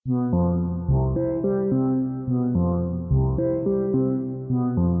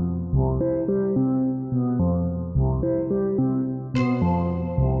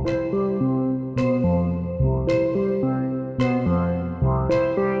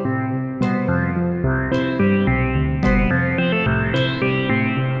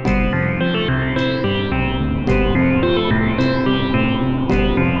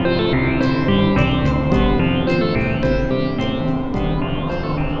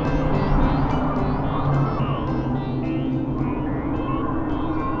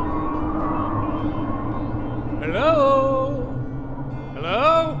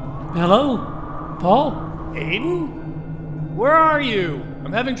Hello? Paul? Aiden? Where are you?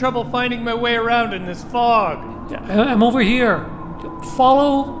 I'm having trouble finding my way around in this fog. I'm over here.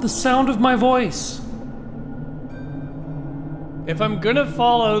 Follow the sound of my voice. If I'm gonna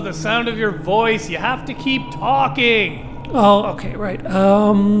follow the sound of your voice, you have to keep talking. Oh, okay, right.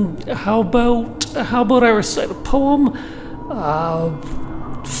 How about I recite a poem?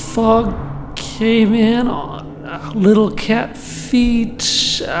 Fog came in on little cat feet.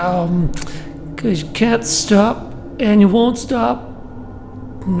 'Cause you can't stop and you won't stop.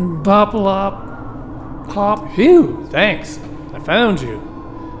 Bop-a-lop, clop. Phew, thanks. I found you.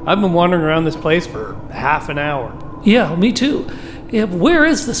 I've been wandering around this place for half an hour. Yeah, me too. Yeah, where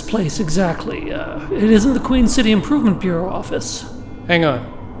is this place exactly? It isn't the Queen City Improvement Bureau office. Hang on.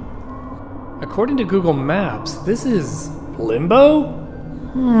 According to Google Maps, this is Limbo?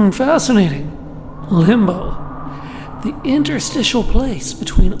 Fascinating. Limbo. The interstitial place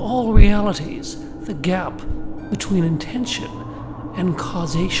between all realities. The gap between intention and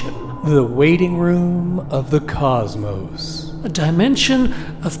causation. The waiting room of the cosmos. A dimension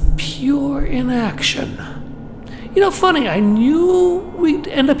of pure inaction. You know, funny, I knew we'd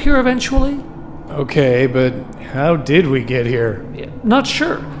end up here eventually. Okay, but how did we get here? Yeah, not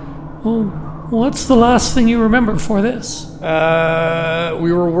sure. Well, what's the last thing you remember before this?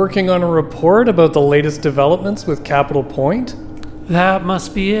 We were working on a report about the latest developments with Capital Point. That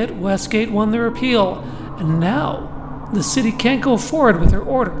must be it. Westgate won their appeal. And now, the city can't go forward with their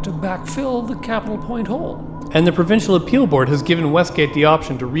order to backfill the Capital Point hole. And the Provincial Appeal Board has given Westgate the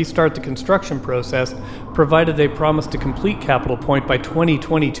option to restart the construction process, provided they promise to complete Capital Point by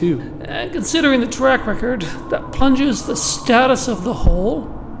 2022. And considering the track record, that plunges the status of the hole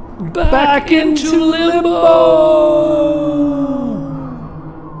back into limbo!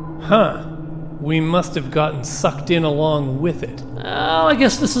 Huh. We must have gotten sucked in along with it. Well, I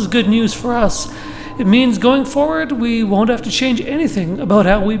guess this is good news for us. It means going forward, we won't have to change anything about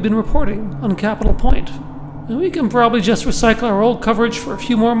how we've been reporting on Capital Point. We can probably just recycle our old coverage for a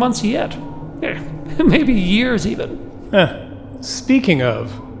few more months yet. Maybe years even. Speaking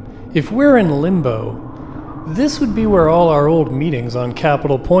of, if we're in limbo, this would be where all our old meetings on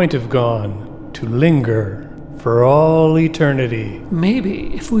Capital Point have gone, to linger for all eternity.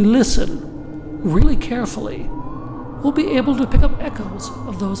 Maybe if we listen really carefully, we'll be able to pick up echoes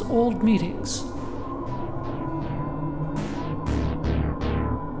of those old meetings.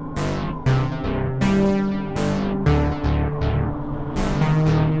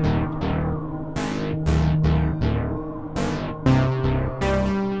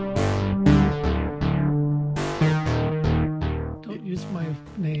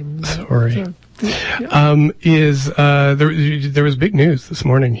 Sorry. There was big news this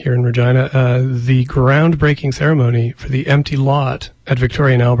morning here in Regina. The groundbreaking ceremony for the empty lot at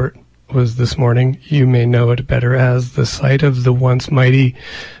Victoria and Albert was this morning. You may know it better as the site of the once mighty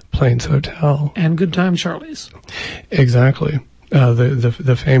Plains Hotel. And Good Time Charlie's. Exactly.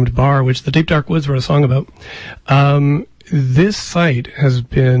 The famed bar, which the Deep Dark Woods wrote a song about. This site has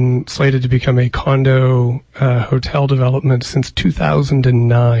been slated to become a condo hotel development since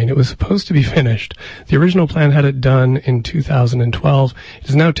 2009. It was supposed to be finished. The original plan had it done in 2012. It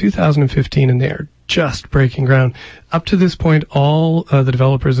is now 2015, and they are just breaking ground. Up to this point, all the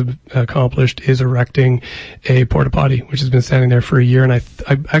developers have accomplished is erecting a porta-potty, which has been standing there for a year. And I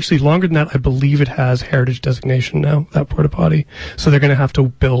actually, longer than that, I believe it has heritage designation now, that porta-potty. So they're going to have to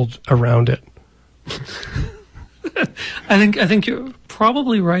build around it. I think you're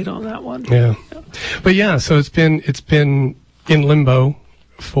probably right on that one. Yeah. But yeah, so it's been in limbo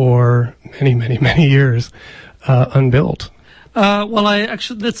for many years, unbuilt. Well,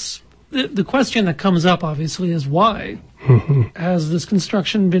 that's the question that comes up. Obviously, is why has this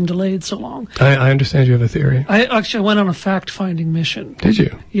construction been delayed so long? I understand you have a theory. I went on a fact-finding mission. Did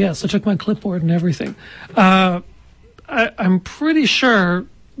you? Yes, I took my clipboard and everything. I'm pretty sure,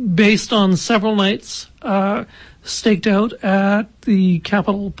 based on several nights staked out at the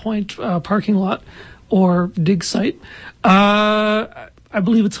Capital Point parking lot or dig site, I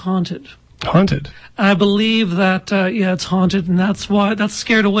believe it's haunted. Haunted? I believe that, it's haunted, and that's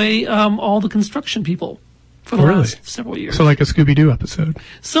scared away all the construction people for the last several years. So like a Scooby-Doo episode?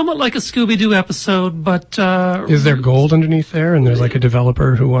 Somewhat like a Scooby-Doo episode, but... is there gold underneath there, and there's like a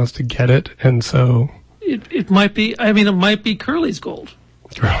developer who wants to get it, and so... It might be, it might be Curly's gold.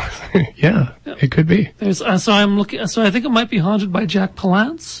 Yeah, it could be. So I think it might be haunted by Jack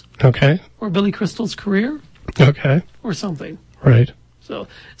Palance. Okay. Or Billy Crystal's career. Okay. Or something. Right. So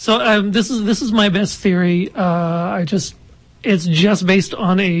this is my best theory. It's just based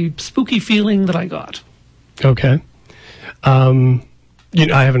on a spooky feeling that I got. Okay.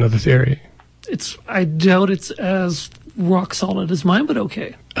 I have another theory. I doubt it's as rock solid as mine, but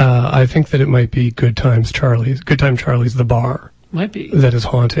okay. I think that it might be Good Time Charlie's, the bar. Might be. That is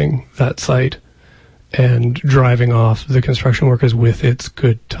haunting that site and driving off the construction workers with its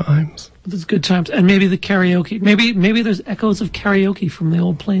good times. There's good times. And maybe the karaoke. Maybe there's echoes of karaoke from the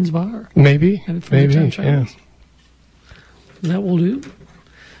old Plains Bar. Maybe, yeah. That will do.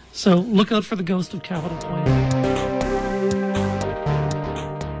 So look out for the ghost of Capitol Point.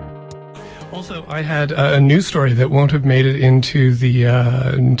 Also, I had a news story that won't have made it into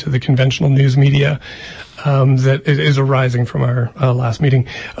the conventional news media that is arising from our last meeting.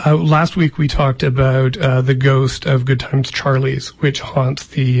 Last week we talked about the ghost of Good Times Charlie's, which haunts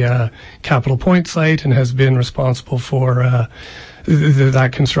the Capitol Point site and has been responsible for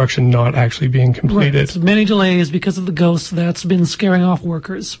that construction not actually being completed. Right. Many delays because of the ghost that's been scaring off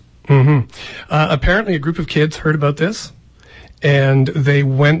workers. Mm-hmm. Apparently, a group of kids heard about this, and they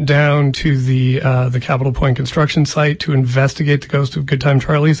went down to the Capitol Point construction site to investigate the ghost of Good Time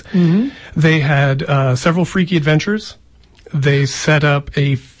Charlie's. Mm-hmm. They had several freaky adventures. They set up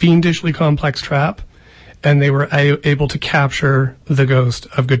a fiendishly complex trap, and they were able to capture the ghost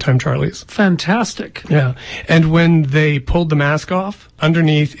of Good Time Charlie's. Fantastic. Yeah. And when they pulled the mask off,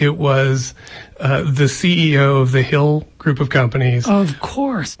 underneath it was the CEO of the Hill group of companies. Of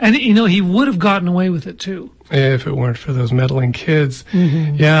course. And, he would have gotten away with it, too. If it weren't for those meddling kids.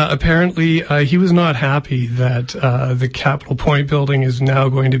 Mm-hmm. Yeah, apparently he was not happy that the Capitol Point building is now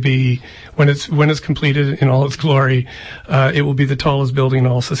going to be, when it's completed in all its glory, it will be the tallest building in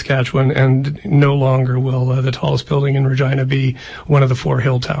all Saskatchewan, and no longer will the tallest building in Regina be one of the 4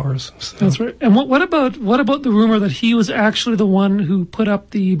 hill towers. So. That's right. And what about the rumor that he was actually the one who put up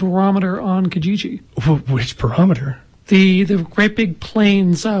the barometer on Kijiji? Which barometer? The Great Big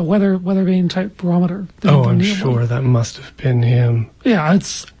Plains weather vane type barometer. Oh, I'm sure that must have been him. Yeah,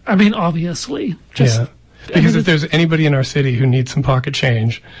 obviously. Because if there's anybody in our city who needs some pocket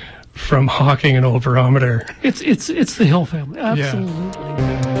change from hawking an old barometer, it's the Hill family. Absolutely.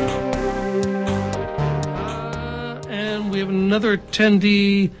 Yeah. And we have another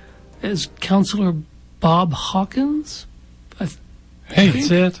attendee as Councillor Bob Hawkins. Hey,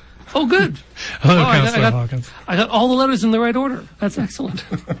 that's it. Oh, good. Hello, Councillor Hawkins. I got all the letters in the right order. That's excellent.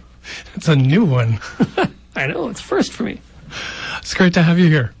 That's a new one. I know. It's first for me. It's great to have you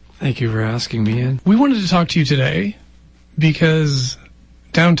here. Thank you for asking me in. We wanted to talk to you today because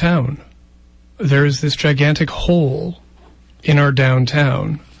downtown, there is this gigantic hole in our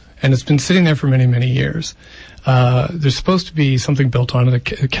downtown, and it's been sitting there for many, many years. There's supposed to be something built on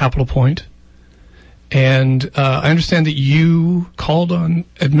it, a Capitol Point. And I understand that you called on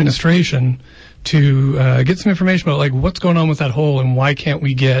administration to get some information about what's going on with that hole and why can't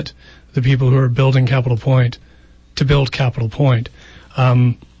we get the people who are building Capitol Point to build Capitol Point.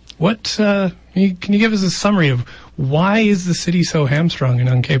 Can you give us a summary of why is the city so hamstrung and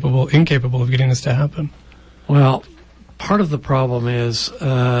incapable of getting this to happen? Well, part of the problem is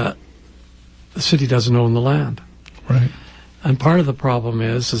the city doesn't own the land. Right. And part of the problem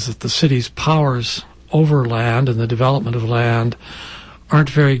is that the city's powers over land and the development of land aren't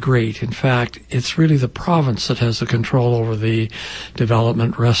very great. In fact, it's really the province that has the control over the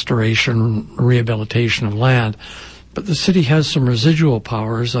development, restoration, rehabilitation of land. But the city has some residual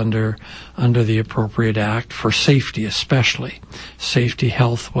powers under the appropriate act for safety, especially safety,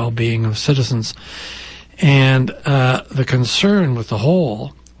 health, well-being of citizens. And the concern with the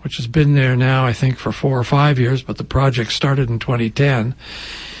hole, which has been there now, I think, for 4 or 5 years, but the project started in 2010,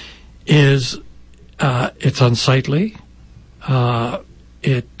 is it's unsightly.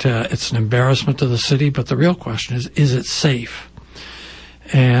 It's an embarrassment to the city, but the real question is it safe?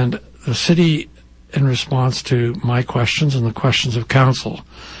 And the city, in response to my questions and the questions of council,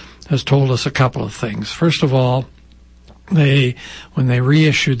 has told us a couple of things. First of all, when they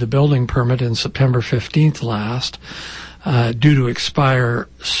reissued the building permit in September 15th last, due to expire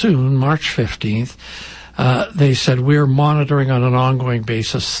soon, March 15th, they said we're monitoring on an ongoing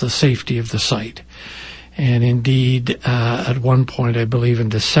basis the safety of the site. And indeed, at one point, I believe in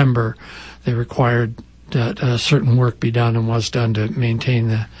December, they required that certain work be done and was done to maintain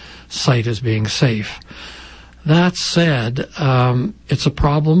the site as being safe. That said, it's a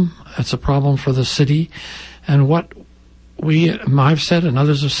problem. It's a problem for the city. And what I've said and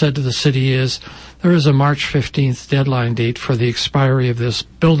others have said to the city is there is a March 15th deadline date for the expiry of this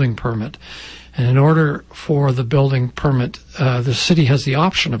building permit. And in order for the building permit, the city has the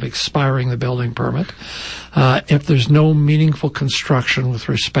option of expiring the building permit if there's no meaningful construction with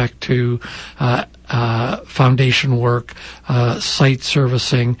respect to foundation work, site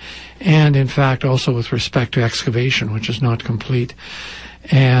servicing, and in fact also with respect to excavation, which is not complete.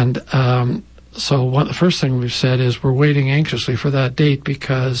 And so the first thing we've said is we're waiting anxiously for that date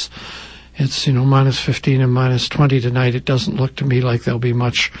because it's, minus 15 and minus 20 tonight. It doesn't look to me like there'll be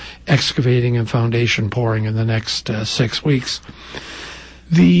much excavating and foundation pouring in the next 6 weeks.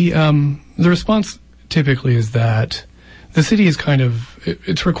 The response typically is that the city is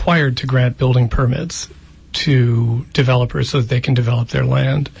it's required to grant building permits to developers so that they can develop their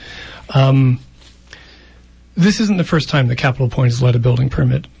land. This isn't the first time that Capital Point has let a building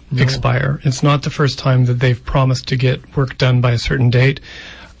permit expire. It's not the first time that they've promised to get work done by a certain date.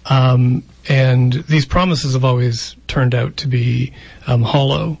 And these promises have always turned out to be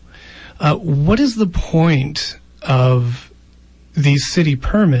hollow. What is the point of these city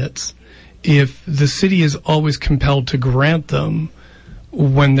permits if the city is always compelled to grant them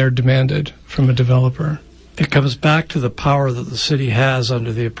when they're demanded from a developer? It comes back to the power that the city has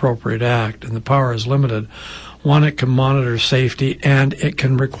under the Appropriate Act, and the power is limited. One, it can monitor safety, and it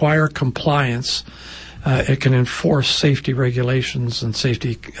can require compliance. It can enforce safety regulations and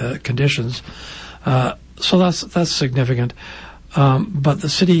safety conditions. So that's significant. But the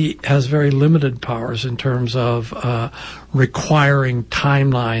city has very limited powers in terms of requiring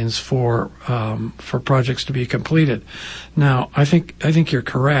timelines for projects to be completed. Now, I think you're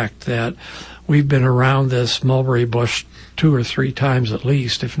correct that we've been around this mulberry bush 2 or 3 times at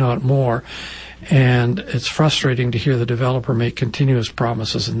least, if not more. And it's frustrating to hear the developer make continuous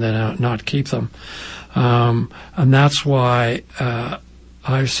promises and then not keep them. And that's why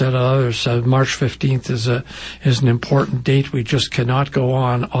I've said, others said, March 15th is an important date. We just cannot go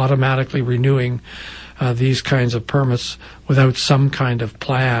on automatically renewing these kinds of permits without some kind of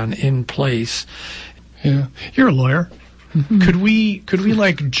plan in place. Yeah, you're a lawyer. Mm-hmm. Could we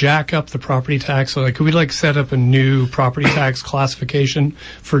like jack up the property tax? So could we set up a new property tax classification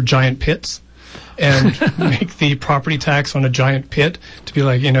for giant pits? And make the property tax on a giant pit to be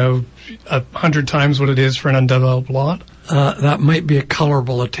 100 times what it is for an undeveloped lot? That might be a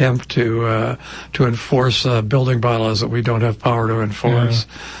colorable attempt to enforce building bylaws that we don't have power to enforce.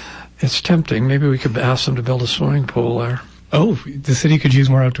 Yeah. It's tempting. Maybe we could ask them to build a swimming pool there. Oh, the city could use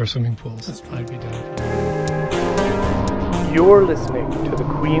more outdoor swimming pools. I'd be down. You're listening to the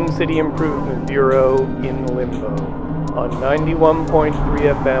Queen City Improvement Bureau in Limbo on 91.3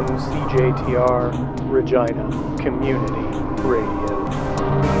 FM CJTR, Regina Community Radio.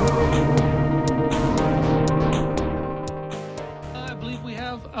 I believe we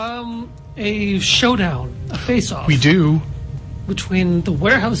have a showdown, a face-off. We do. Between the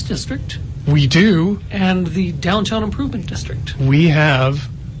Warehouse District. We do. And the Downtown Improvement District. We have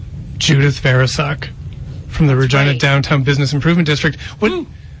Judith Verasuk from the Regina Downtown Business Improvement District.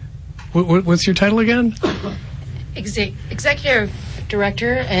 What's your title again? Executive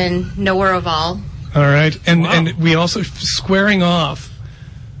Director and Knower of All. All right. And we also, squaring off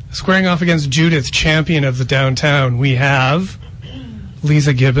against Judith, champion of the downtown, we have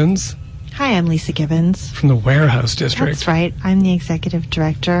Lisa Gibbons. Hi, I'm Lisa Gibbons. From the Warehouse District. That's right. I'm the Executive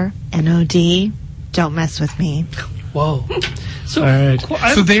Director. NOD. Don't mess with me. Whoa. So, all right.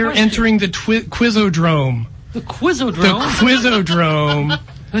 So they are entering the Quizodrome. The Quizodrome? The Quizodrome.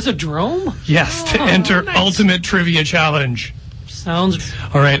 There's a drone? Yes, to enter Ultimate Trivia Challenge. Sounds...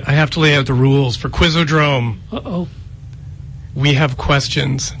 All right, I have to lay out the rules for Quizodrome. Uh-oh. We have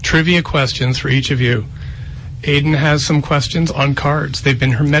questions, trivia questions for each of you. Aiden has some questions on cards. They've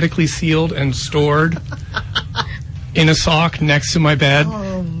been hermetically sealed and stored in a sock next to my bed.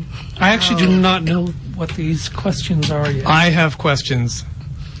 I actually do not know what these questions are yet. I have questions.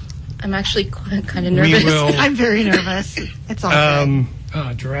 I'm actually kind of nervous. I'm very nervous. It's all good.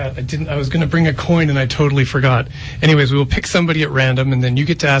 Oh, drat. I was going to bring a coin and I totally forgot. Anyways, we will pick somebody at random and then you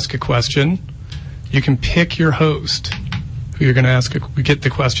get to ask a question. You can pick your host who you're going to get the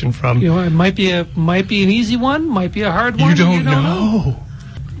question from. It might be an easy one, might be a hard one. You don't know.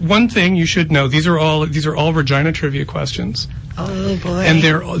 One thing you should know, these are all Regina trivia questions. Oh boy. And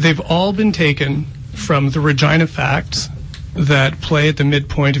they've all been taken from the Regina Facts that play at the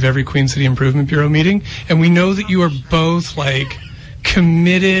midpoint of every Queen City Improvement Bureau meeting. And we know that you are both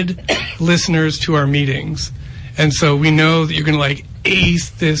committed listeners to our meetings. And so we know that you're going to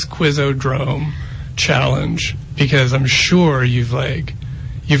ace this Quizodrome challenge because I'm sure you've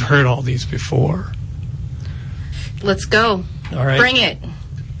heard all these before. Let's go. All right. Bring it.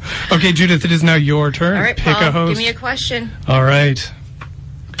 Okay, Judith, it is now your turn. All right, Pick Paul, a host. give me a question. All right.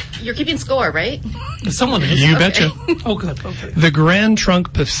 You're keeping score, right? Someone is. You betcha. Oh, good. Okay. The Grand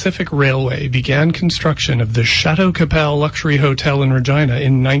Trunk Pacific Railway began construction of the Chateau Capel Luxury Hotel in Regina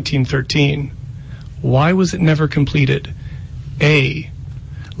in 1913. Why was it never completed? A.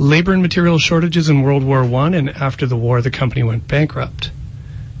 Labor and material shortages in World War I, and after the war, the company went bankrupt.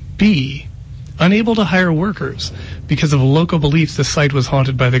 B. Unable to hire workers because of local belief the site was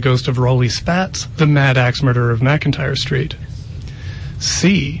haunted by the ghost of Rolly Spatz, the mad axe murderer of McIntyre Street.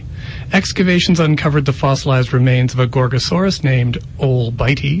 C. Excavations uncovered the fossilized remains of a Gorgosaurus named Ol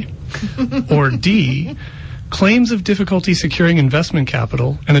Bitey. Or D. Claims of difficulty securing investment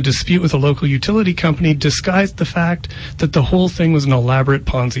capital and a dispute with a local utility company disguised the fact that the whole thing was an elaborate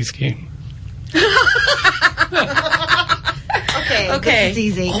Ponzi scheme. Okay. This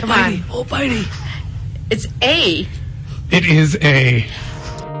is easy. Come on. Oh, Bitey. It's A. It is A.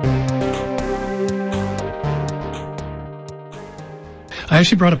 I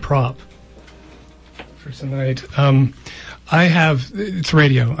actually brought a prop for tonight. It's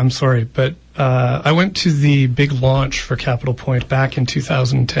radio, I'm sorry, but I went to the big launch for Capital Point back in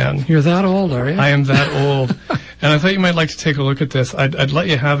 2010. You're that old, are you? I am that old. And I thought you might like to take a look at this. I'd let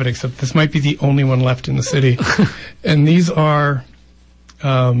you have it, except this might be the only one left in the city. And these are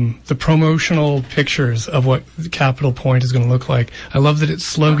the promotional pictures of what Capital Point is going to look like. I love that its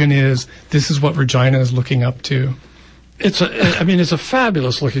slogan is, "This is what Regina is looking up to." It's a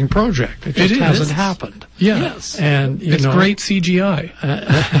fabulous looking project. It just hasn't happened. Yeah. Yes. And It's great CGI.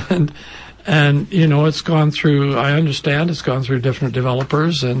 And it's gone through, I understand it's gone through different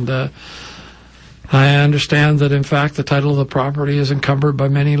developers, and I understand that in fact the title of the property is encumbered by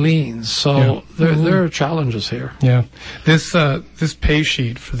many liens. So there are challenges here. Yeah. This pay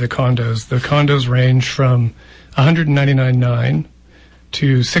sheet for the condos range from $199,900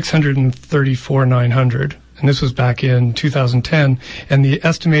 to $634,900. And this was back in 2010, and the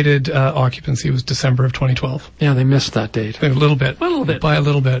estimated occupancy was December of 2012. Yeah, they missed that date. A little bit. By a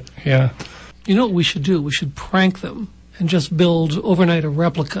little bit, yeah. You know what we should do? We should prank them and just build overnight a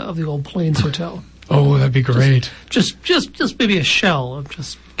replica of the old Plains Hotel. Oh, that'd be great. Just maybe a shell of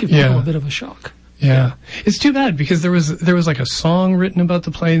just give people a bit of a shock. Yeah. It's too bad because there was like a song written about the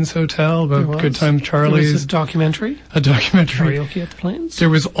Plains Hotel, about Good Time Charlie's. There was a documentary. Karaoke at the Plains. There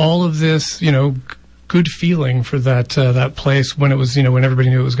was all of this, good feeling for that place when it was, when everybody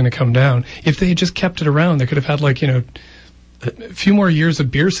knew it was going to come down. If they had just kept it around, they could have had a few more years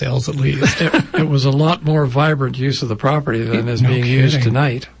of beer sales at least. It was a lot more vibrant use of the property than is being used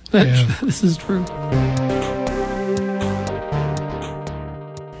tonight. Yeah. This is true.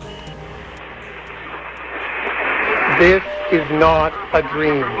 This is not a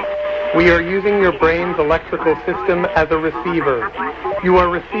dream. We are using your brain's electrical system as a receiver. You are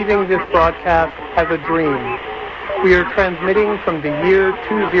receiving this broadcast as a dream. We are transmitting from the year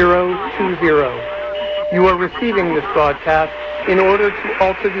 2020. You are receiving this broadcast in order to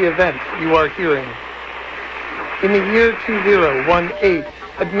alter the events you are hearing. In the year 2018,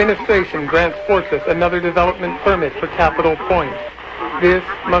 administration grants Fortis another development permit for Capital Point. This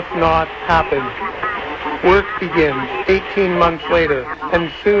must not happen. Work begins 18 months later,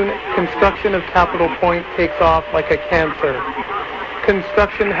 and soon construction of Capital Point takes off like a cancer.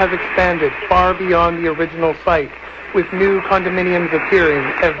 Construction has expanded far beyond the original site, with new condominiums appearing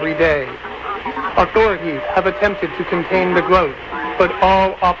every day. Authorities have attempted to contain the growth, but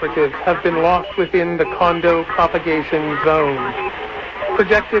all operatives have been lost within the condo propagation zone.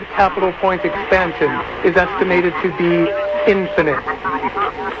 Projected Capital Point expansion is estimated to be infinite.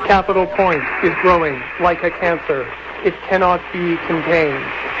 Capital Point is growing like a cancer. It cannot be contained.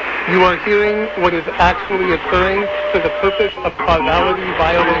 You are hearing what is actually occurring for the purpose of causality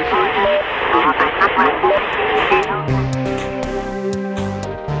violation.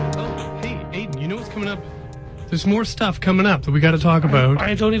 Hey, Aiden, you know what's coming up? There's more stuff coming up that we got to talk about.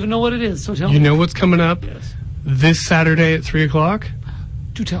 I don't even know what it is, so tell me. You know what's coming up? Yes. This Saturday at 3 o'clock?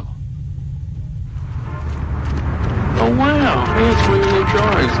 Do tell. Oh, wow. That's Willie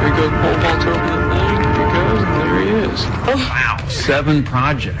Joyce. He goes pole vaults over the thing. He goes, and there he is. Oh, wow. 7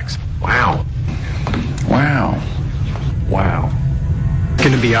 projects. Wow. Wow. Wow.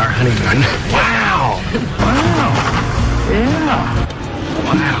 Gonna be our honeymoon. Wow. Wow. Yeah.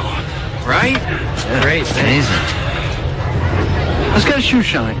 Wow. Right? Yeah, great. Amazing. Let's get a shoe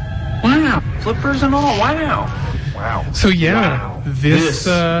shine. Wow. Flippers and all. Wow. Wow. So, yeah, wow. this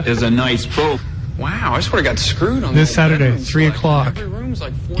is a nice boat. Wow, I swear I got screwed on this Saturday, 3 o'clock,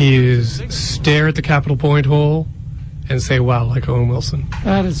 is stare at the Capital Point hole and say, wow, like Owen Wilson.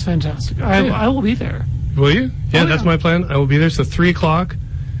 That is fantastic. I will be there. Will you? Yeah, that's my plan. I will be there. So 3 o'clock,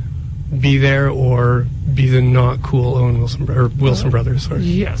 be there or be the not cool Owen Wilson or Wilson brothers. Sorry.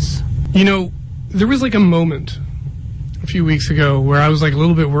 Yes. You know, there was like a moment a few weeks ago where I was like a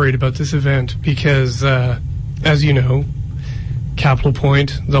little bit worried about this event because, as you know, Capitol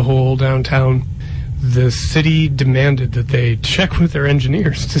Point, the whole downtown, the city demanded that they check with their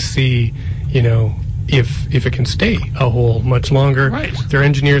engineers to see, you know, if it can stay a hole much longer. Right. Their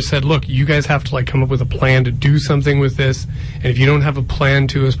engineers said, look, you guys have to like come up with a plan to do something with this, and if you don't have a plan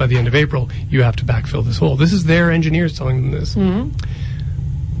to us by the end of April, you have to backfill this hole. This is their engineers telling them this. Mm-hmm.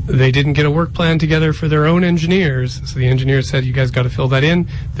 They didn't get a work plan together for their own engineers, so the engineers said, you guys got to fill that in.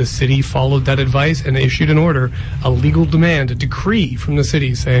 The city followed that advice and issued an order, a legal demand, a decree from the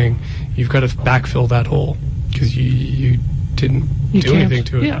city saying, you've got to backfill that hole because you didn't do anything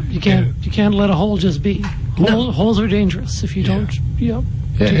to it. Yeah, you can't let a hole just be. Holes are dangerous if you don't. Yeah,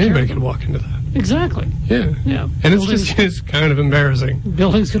 anybody could walk into that. Exactly. Yeah. Yeah. And it's kind of embarrassing.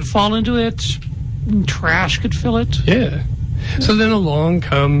 Buildings could fall into it. Trash could fill it. Yeah. So then along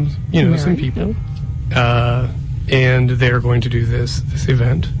come, some people, and they're going to do this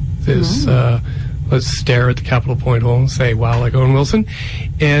event. Let's stare at the Capitol Point hole and say, wow, like Owen Wilson.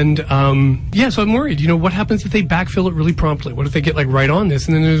 And, so I'm worried. What happens if they backfill it really promptly? What if they get, right on this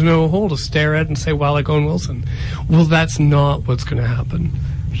and then there's no hole to stare at and say, wow, like Owen Wilson? Well, that's not what's going to happen.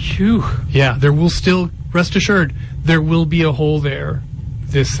 Phew. Yeah, there will still, rest assured, there will be a hole there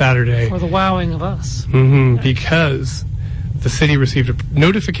this Saturday. For the wowing of us. Mm-hmm, because the city received a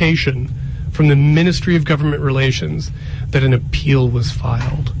notification from the Ministry of Government Relations that an appeal was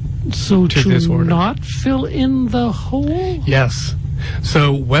filed. So to this order. Not fill in the hole? Yes.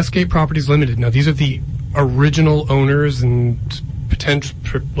 So Westgate Properties Limited. Now these are the original owners and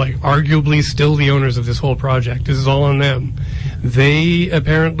arguably still the owners of this whole project. This is all on them. They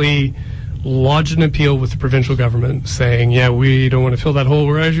apparently lodged an appeal with the provincial government saying, yeah, we don't want to fill that hole.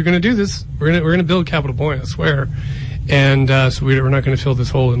 We're actually going to do this. We're going to build Capitol Point, I swear. And so we're not going to fill this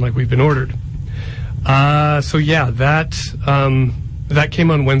hole in like we've been ordered. That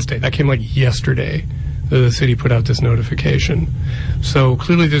came on Wednesday. That came yesterday. The city put out this notification. So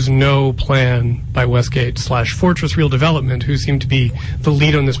clearly there's no plan by Westgate / Fortress Real Development, who seem to be the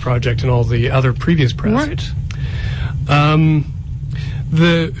lead on this project and all the other previous press. Right.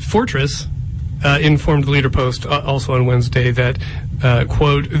 The Fortress informed the Leader Post also on Wednesday that,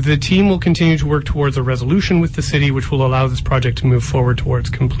 quote, the team will continue to work towards a resolution with the city which will allow this project to move forward towards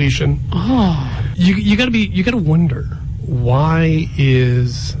completion. Oh. You gotta wonder, why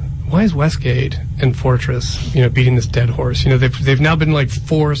is Westgate and Fortress, beating this dead horse? They've now been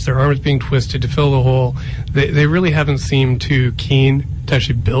forced, their arms being twisted to fill the hole. They really haven't seemed too keen to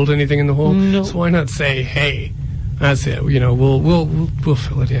actually build anything in the hole. No. So why not say, hey, that's it, we'll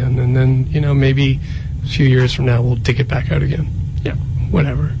fill it in, and then, maybe a few years from now we'll dig it back out again. Yeah.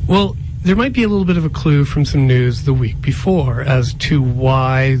 Whatever. Well, there might be a little bit of a clue from some news the week before as to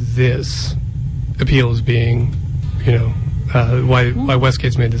why this appeal is being, why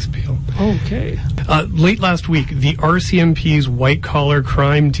Westgate's made this appeal. Okay. Late last week, the RCMP's white-collar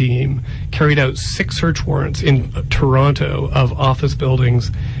crime team carried out 6 search warrants in Toronto of office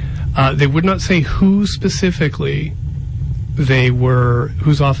buildings. They would not say who specifically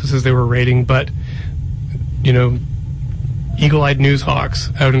whose offices they were raiding, but, eagle-eyed news hawks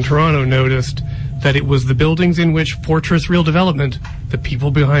out in Toronto noticed that it was the buildings in which Fortress Real Development, the people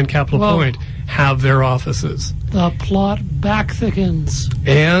behind Capitol Point, have their offices. The plot back thickens.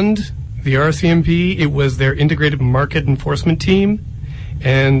 And the RCMP, it was their integrated market enforcement team,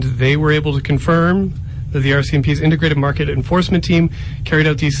 and they were able to confirm that the RCMP's integrated market enforcement team carried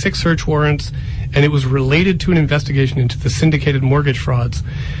out these 6 search warrants, and it was related to an investigation into the syndicated mortgage frauds.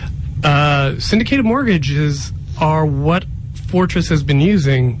 Syndicated mortgages are what Fortress has been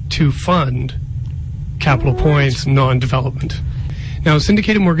using to fund Capitol Point's non-development. Now,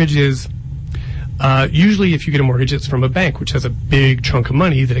 syndicated mortgage is usually if you get a mortgage, it's from a bank, which has a big chunk of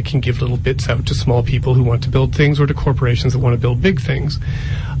money that it can give little bits out to small people who want to build things or to corporations that want to build big things.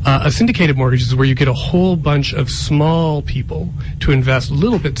 A syndicated mortgage is where you get a whole bunch of small people to invest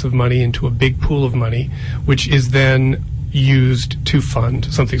little bits of money into a big pool of money, which is then used to fund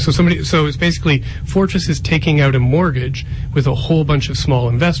something. So it's basically Fortress is taking out a mortgage with a whole bunch of small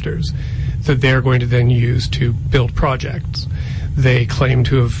investors that they're going to then use to build projects. They claim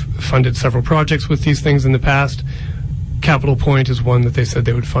to have funded several projects with these things in the past. Capitol Point is one that they said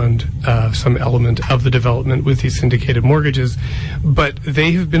they would fund some element of the development with these syndicated mortgages, but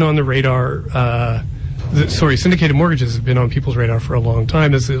they have been on the radar syndicated mortgages have been on people's radar for a long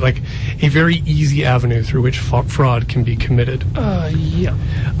time as like a very easy avenue through which fraud can be committed. Yeah.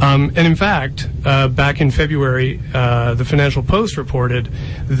 And in fact, back in February, the Financial Post reported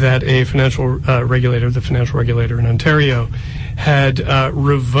that a financial regulator, the financial regulator in Ontario, had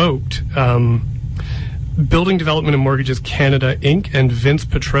revoked Building Development and Mortgages Canada, Inc. and Vince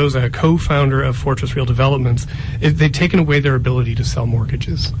Petroza, co-founder of Fortress Real Developments. They'd taken away their ability to sell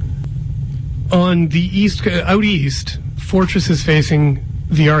mortgages. On the out east, Fortress is facing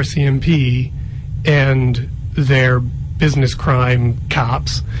the RCMP and their business crime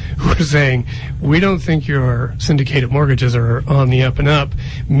cops who are saying, we don't think your syndicated mortgages are on the up and up.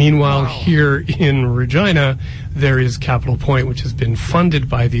 Meanwhile, here in Regina, there is Capital Point, which has been funded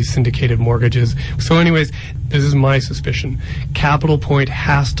by these syndicated mortgages. So anyways, this is my suspicion. Capital Point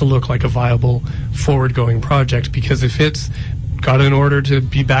has to look like a viable, forward-going project, because if it's got an order to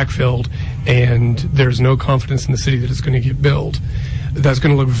be backfilled and there's no confidence in the city that it's going to get built, that's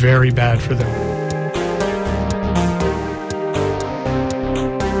going to look very bad for them.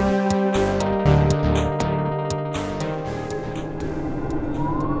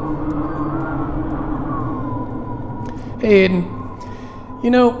 Hey,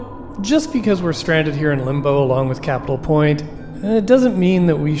 Aiden, just because we're stranded here in limbo along with Capital Point, it doesn't mean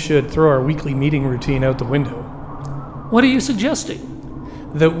that we should throw our weekly meeting routine out the window. What are you suggesting?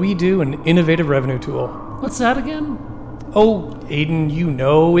 That we do an innovative revenue tool. What's that again? Oh,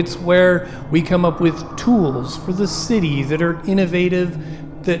 Aiden, it's where we come up with tools for the city that are innovative,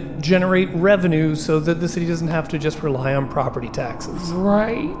 that generate revenue so that the city doesn't have to just rely on property taxes.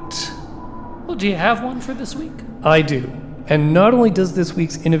 Right. Well, do you have one for this week? I do. And not only does this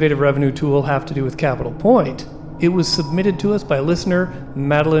week's innovative revenue tool have to do with Capital Point, it was submitted to us by listener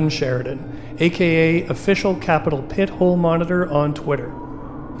Madeline Sheridan, aka Official Capital Pit Hole Monitor on Twitter.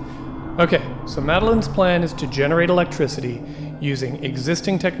 Okay, so Madeline's plan is to generate electricity using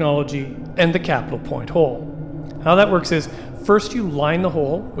existing technology and the Capital Point hole. How that works is, first you line the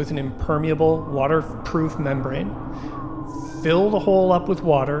hole with an impermeable, waterproof membrane, fill the hole up with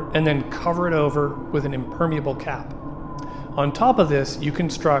water, and then cover it over with an impermeable cap. On top of this, you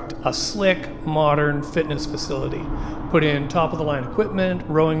construct a slick, modern fitness facility. Put in top-of-the-line equipment,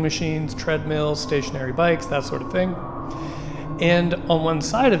 rowing machines, treadmills, stationary bikes, that sort of thing. And on one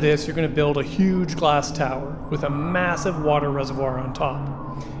side of this, you're going to build a huge glass tower with a massive water reservoir on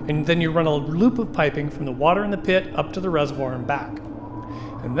top. And then you run a loop of piping from the water in the pit up to the reservoir and back.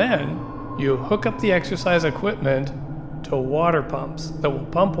 And then you hook up the exercise equipment to water pumps that will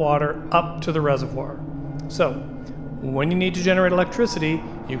pump water up to the reservoir. So, when you need to generate electricity,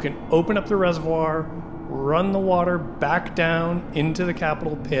 you can open up the reservoir, run the water back down into the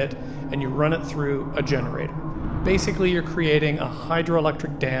Capital Pit, and you run it through a generator. Basically, you're creating a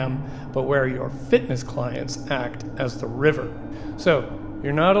hydroelectric dam, but where your fitness clients act as the river. So,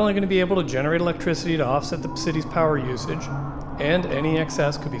 you're not only going to be able to generate electricity to offset the city's power usage, and any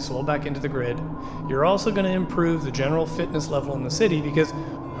excess could be sold back into the grid, you're also going to improve the general fitness level in the city, because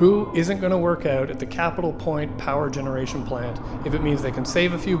who isn't going to work out at the Capital Point power generation plant if it means they can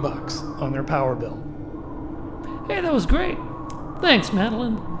save a few bucks on their power bill? Hey, that was great. Thanks,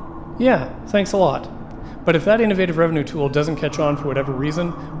 Madeline. Yeah, thanks a lot. But if that innovative revenue tool doesn't catch on for whatever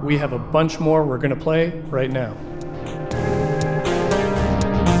reason, we have a bunch more we're going to play right now.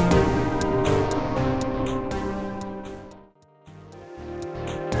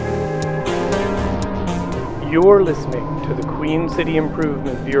 You're listening to the Queen City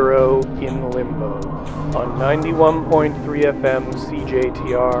Improvement Bureau in Limbo on 91.3 FM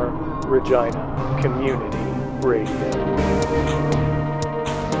CJTR, Regina Community Radio.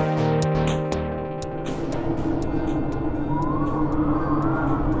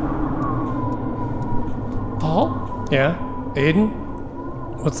 Paul? Yeah? Aiden?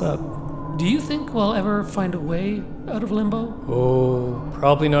 What's up? Do you think we'll ever find a way out of limbo? Oh,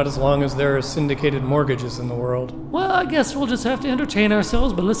 probably not as long as there are syndicated mortgages in the world. Well, I guess we'll just have to entertain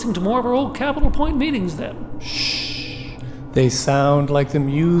ourselves by listening to more of our old Capital Point meetings then. Shh. They sound like the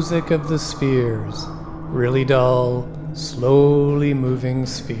music of the spheres. Really dull, slowly moving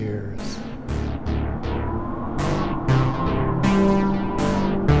spheres.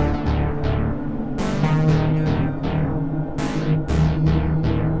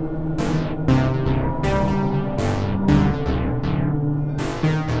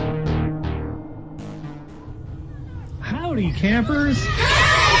 Campers?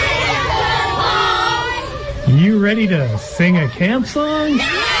 You ready to sing a camp song?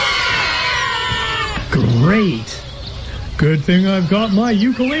 Great. Good thing I've got my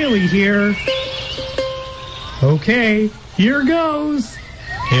ukulele here. Okay, here goes.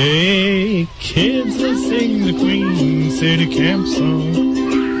 Hey, kids, let's sing the Queen City Camp song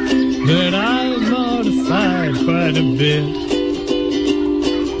that I've modified quite a bit.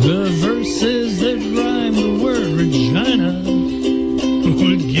 The verses that rhyme the word Regina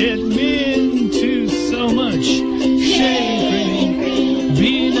would get me into so much shaving cream.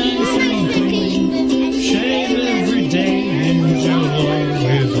 Be nice and clean, shave every day, and you'll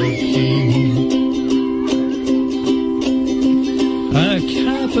always look keen. A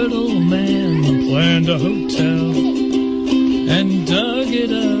capital man planned a hotel and dug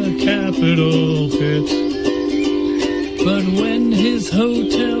it a capital pit. But when his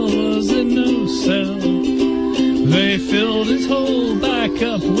hotel was a no-sell, they filled his hole back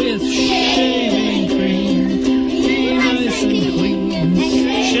up with shaving cream. Be nice and clean,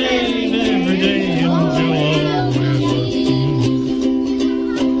 shave every day, and you'll always look clean.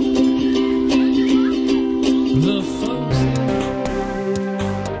 The folks...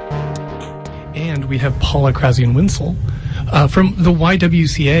 And we have Paula Krasian-Winsel from the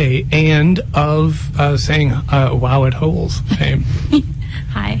YWCA and of saying wow at holes fame.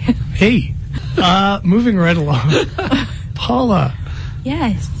 Hi. Hey, moving right along. Paula.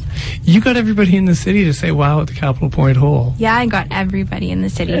 Yes. You got everybody in the city to say wow at the Capitol Point hole. Yeah, I got everybody in the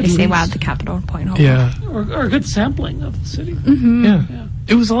city to say wow at the Capitol Point hole. Yeah. Or a good sampling of the city. Mm-hmm. Yeah.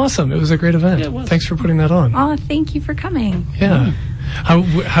 It was awesome. It was a great event. Yeah, it was. Thanks for putting that on. Oh, thank you for coming. Yeah.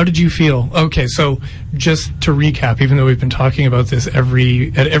 How did you feel? Okay, so just to recap, even though we've been talking about this at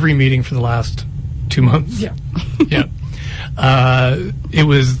every meeting for the last 2 months. Yeah. Yeah. It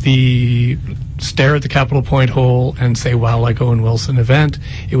was the Stare at the Capitol Point hole and say wow like Owen Wilson event.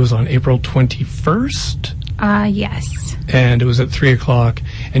 It was on April 21st. Yes. And it was at 3 o'clock.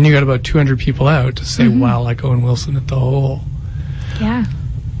 And you got about 200 people out to say wow like Owen Wilson at the hole. Yeah.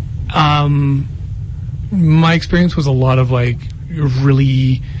 My experience was a lot of like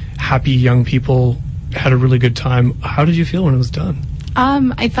really happy young people had a really good time. How did you feel when it was done?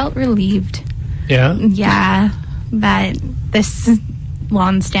 I felt relieved. Yeah? Yeah, that this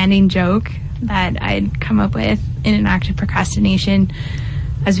long-standing joke that I'd come up with in an act of procrastination,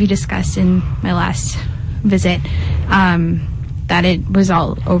 as we discussed in my last visit, that it was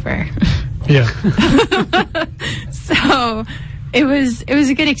all over. Yeah. So it was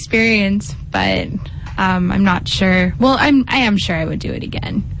a good experience, but I'm not sure. Well, I am sure I would do it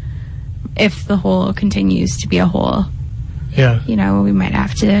again if the hole continues to be a hole. Yeah. You know, we might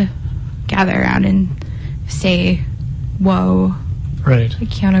have to gather around and say, whoa. Right. Like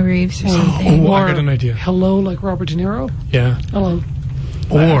Keanu Reeves or something. Oh, I got an idea. Hello, like Robert De Niro. Yeah. Hello.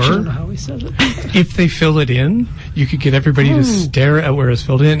 Or I actually don't know how he says it. if they fill it in, you could get everybody to stare at where it's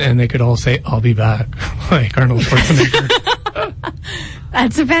filled in, and they could all say, "I'll be back," like Arnold Schwarzenegger.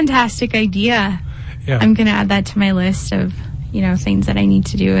 That's a fantastic idea. Yeah. I'm going to add that to my list of, things that I need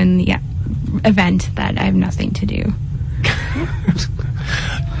to do in the event that I have nothing to do.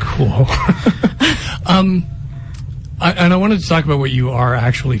 Cool. I wanted to talk about what you are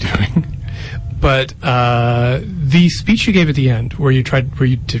actually doing, but the speech you gave at the end, where you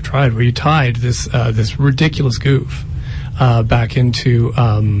tied this ridiculous goof back into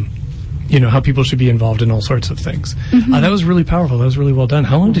how people should be involved in all sorts of things. That was really powerful. That was really well done.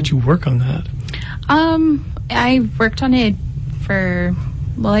 How long did you work on that? I worked on it for,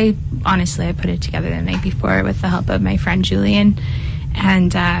 I put it together the night before with the help of my friend Julian,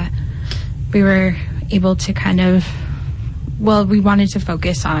 and we were able to we wanted to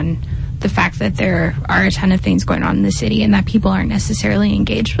focus on the fact that there are a ton of things going on in the city and that people aren't necessarily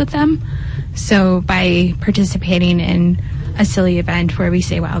engaged with them. So by participating in a silly event where we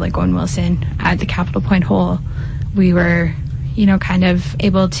say, wow, like Owen Wilson at the Capitol Point hole, we were,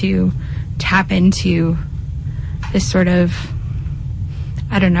 able to tap into this sort of,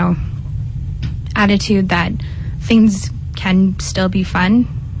 attitude that things can still be fun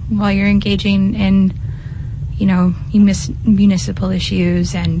while you're engaging in, municipal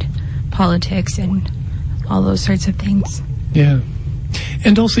issues and politics and all those sorts of things. Yeah.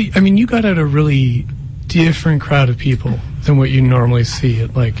 And also, you got out a really different crowd of people than what you normally see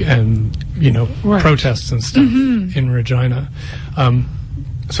at right. protests and stuff in Regina.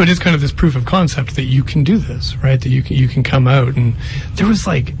 So it is kind of this proof of concept that you can do this, right? That you can come out, and there was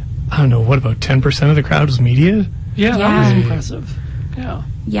about 10% of the crowd was media? Yeah, that was impressive. Yeah.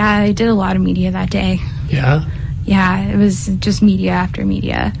 Yeah, I did a lot of media that day. Yeah? Yeah, it was just media after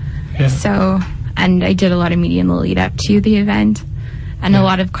media. Yeah. So, and I did a lot of media in the lead up to the event. And a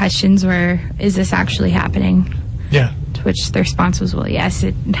lot of questions were, is this actually happening? Yeah. To which the response was, well, yes,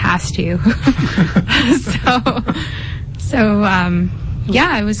 it has to. So,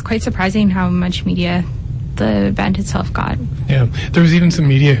 it was quite surprising how much media the event itself got. Yeah. There was even some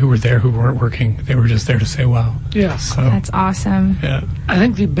media who were there who weren't working. They were just there to say wow. Yes. So, That's awesome. yeah. I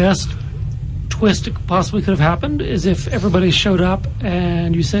think the best twist it possibly could have happened is if everybody showed up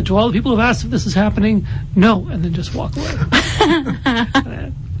and you said to all the people who've asked if this is happening, no, and then just walk away.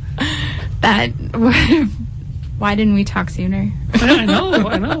 Why didn't we talk sooner? I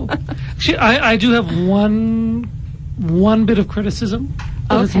know. Actually, I do have one bit of criticism.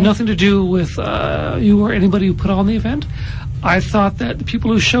 It has nothing to do with you or anybody who put on the event. I thought that the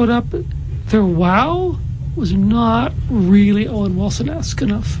people who showed up, their wow was not really Owen Wilson-esque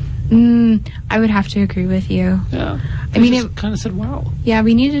enough. I would have to agree with you. Yeah. I mean, it kind of said wow. Yeah,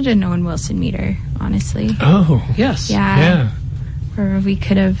 we needed an Owen Wilson meter, honestly. Oh. Yes. Yeah. Where we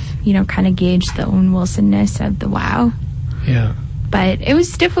could have, kind of gauged the Owen Wilson-ness of the wow. Yeah. But it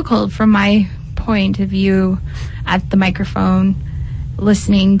was difficult from my point of view at the microphone,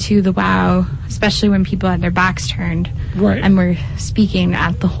 listening to the wow, especially when people had their backs turned. Right. And were speaking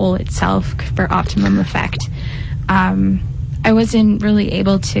at the hole itself for optimum effect. I wasn't really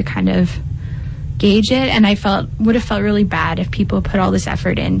able to kind of gauge it, and I would have felt really bad if people put all this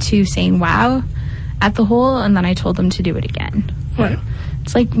effort into saying wow at the hole, and then I told them to do it again. Right.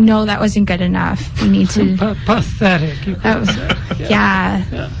 It's like, no, that wasn't good enough. We need to... Pathetic. That was,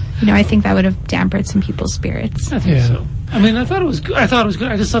 yeah. I think that would have dampened some people's spirits. I think so. I mean, I thought it was good. I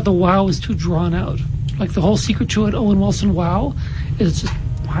just thought the wow was too drawn out. Like, the whole secret to it, Owen Wilson wow, is just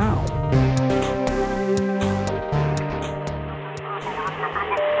wow.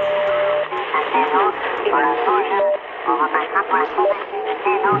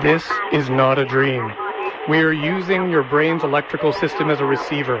 This is not a dream. We are using your brain's electrical system as a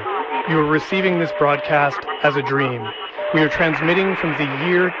receiver. You are receiving this broadcast as a dream. We are transmitting from the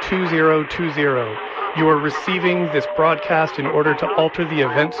year 2020. You are receiving this broadcast in order to alter the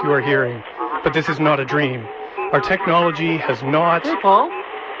events you are hearing. But this is not a dream. Our technology has not... Hey, Paul,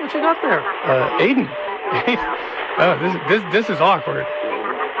 what you got there? Aiden. This is awkward.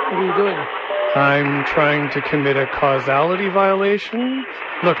 What are you doing? I'm trying to commit a causality violation.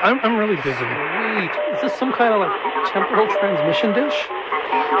 Look, I'm really busy. Sweet. Is this some kind of temporal transmission dish?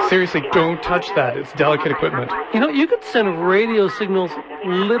 Seriously, don't touch that. It's delicate equipment. You could send radio signals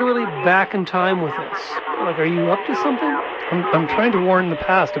literally back in time with this. Are you up to something? I'm trying to warn the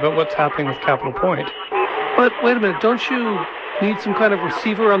past about what's happening with Capital Point. But wait a minute, don't you need some kind of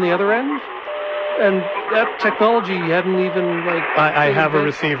receiver on the other end? And that technology hadn't even, I have a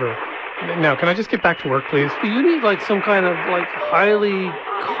receiver. Now, can I just get back to work, please? You need, some kind of, highly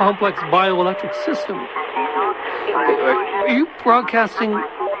complex bioelectric system. Are you broadcasting...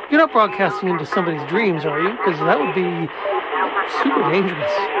 You're not broadcasting into somebody's dreams, are you? Because that would be super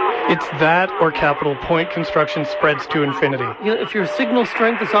dangerous. It's that or Capital Point construction spreads to infinity. If your signal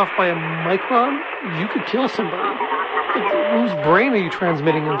strength is off by a micron, you could kill somebody. Whose brain are you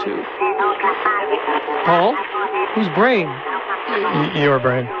transmitting into? Paul? Whose brain? Your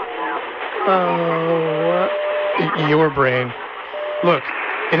brain. Your brain. Look,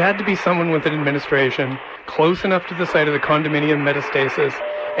 it had to be someone with an administration close enough to the site of the condominium metastasis,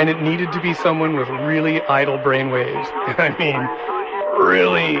 and it needed to be someone with really idle brainwaves. I mean,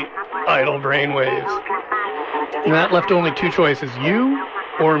 really idle brainwaves. And that left only two choices, you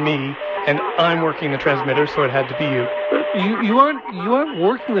or me, and I'm working the transmitter, so it had to be you. You aren't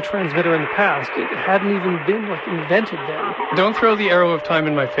working the transmitter in the past. It hadn't even been invented then. Don't throw the arrow of time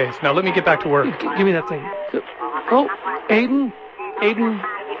in my face. Now let me get back to work. Give me that thing. Oh, Aiden,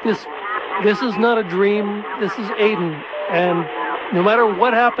 this is not a dream. This is Aiden, and no matter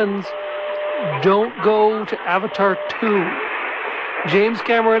what happens, don't go to Avatar 2. James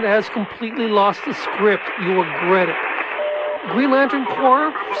Cameron has completely lost the script. You'll regret it. Green Lantern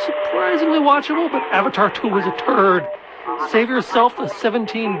Corps, surprisingly watchable, but Avatar 2 was a turd. Save yourself the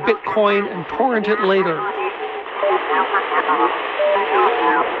 17 Bitcoin and torrent it later.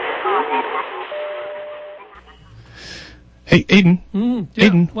 Hey, Aiden. Yeah,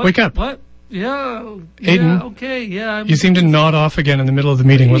 Aiden, wake up. What? Yeah. Aiden. Yeah, okay, yeah. You seem to nod off again in the middle of the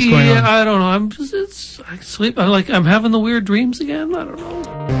meeting. What's going on? Yeah, I don't know. I sleep. I'm having the weird dreams again. I don't know.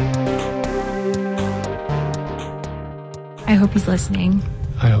 I hope he's listening.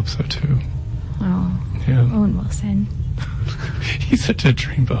 I hope so too. Oh. Yeah. Owen Wilson. He's such a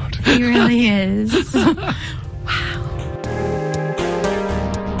dreamboat. He really is.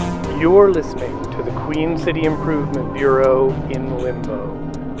 You're listening to the Queen City Improvement Bureau in Limbo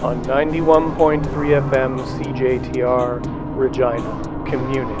on 91.3 FM CJTR, Regina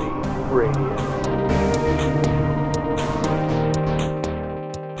Community Radio.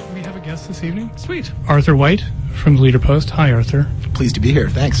 We have a guest this evening. Sweet. Arthur White from the Leader Post. Hi, Arthur. Pleased to be here.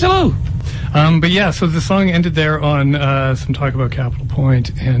 Thanks. Hello. But yeah, so the song ended there on some talk about Capital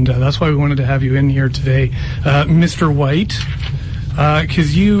Point, and that's why we wanted to have you in here today, Mr. White,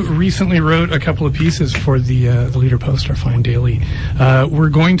 because you recently wrote a couple of pieces for the Leader Post, our fine daily. We're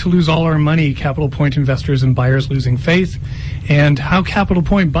going to lose all our money, Capital Point investors and buyers losing faith, and how Capital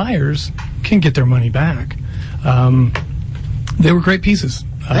Point buyers can get their money back. They were great pieces.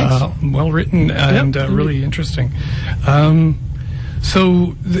 Well written and really interesting.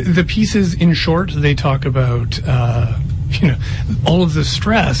 So the pieces, in short, they talk about all of the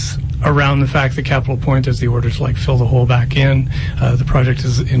stress around the fact that Capital Point has the order to fill the hole back in. The project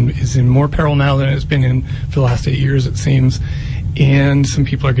is in more peril now than it's been in for the last 8 years, it seems, and some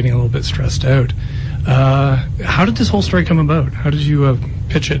people are getting a little bit stressed out. How did this whole story come about? How did you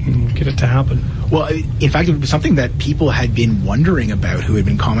pitch it and get it to happen? Well, in fact, it was something that people had been wondering about, who had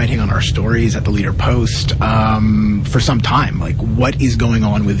been commenting on our stories at the Leader Post for some time. What is going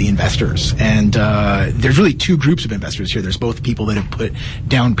on with the investors? And there's really two groups of investors here. There's both people that have put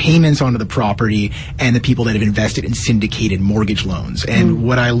down payments onto the property and the people that have invested in syndicated mortgage loans. And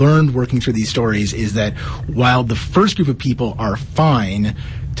what I learned working through these stories is that while the first group of people are fine,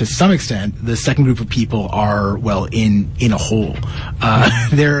 to some extent, the second group of people are, in a hole.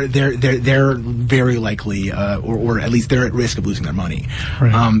 They're very likely, or at least they're at risk of losing their money.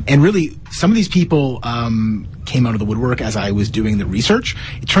 Right. And really, some of these people came out of the woodwork as I was doing the research.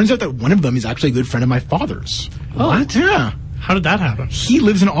 It turns out that one of them is actually a good friend of my father's. What? Yeah. How did that happen? He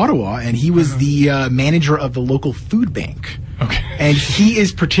lives in Ottawa, and he was the manager of the local food bank. Okay. And he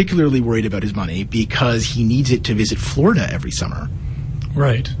is particularly worried about his money because he needs it to visit Florida every summer.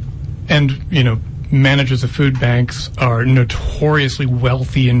 Right. And, managers of food banks are notoriously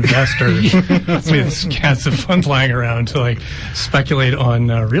wealthy investors with scats of funds lying around to speculate on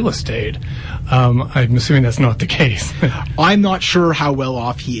real estate. I'm assuming that's not the case. I'm not sure how well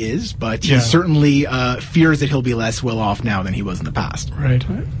off he is, but he certainly fears that he'll be less well off now than he was in the past. Right.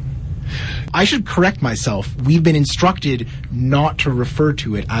 I should correct myself. We've been instructed not to refer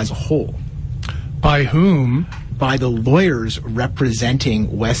to it as a whole. By whom? By the lawyers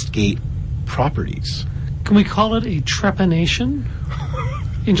representing Westgate Properties. Can we call it a trepanation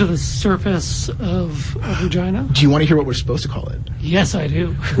into the surface of Regina? Do you want to hear what we're supposed to call it? Yes, I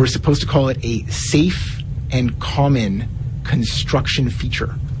do. We're supposed to call it a safe and common construction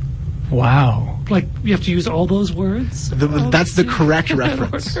feature. Wow. You have to use all those words? That's the correct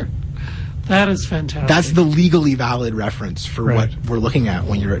reference. That is fantastic. That's the legally valid reference for what we're looking at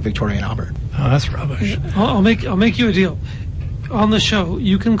when you're at Victoria and Albert. Oh, that's rubbish. I'll make you a deal. On the show,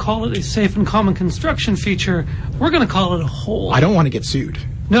 you can call it a safe and common construction feature. We're going to call it a hole. I don't want to get sued.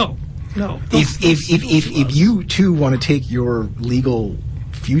 No. If you too want to take your legal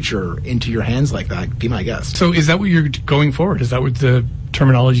future into your hands like that, be my guest. So is that what you're going forward? Is that what the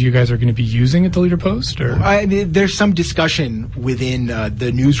terminology you guys are going to be using at the Leader Post? Or there's some discussion within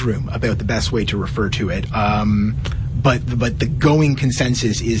the newsroom about the best way to refer to it. But the going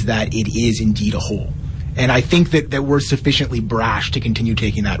consensus is that it is indeed a hole. And I think that we're sufficiently brash to continue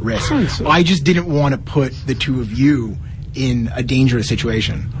taking that risk. I just didn't want to put the two of you in a dangerous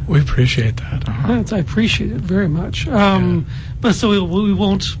situation. We appreciate that. I appreciate it very much. But so we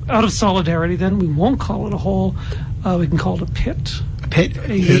won't, out of solidarity then, we won't call it a hole. We can call it a pit. A pit?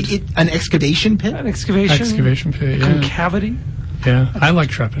 An excavation pit? An excavation. Excavation pit, yeah. Concavity. Yeah, I like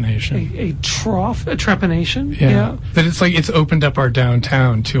trepanation. A trough, a trepanation. Yeah. That it's opened up our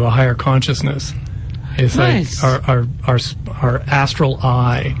downtown to a higher consciousness. It's nice. Our astral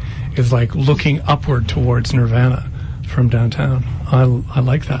eye is looking upward towards Nirvana from downtown. I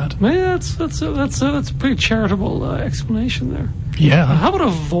like that. Man, that's a pretty charitable explanation there. Yeah. How about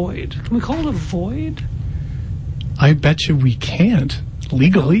a void? Can we call it a void? I bet you we can't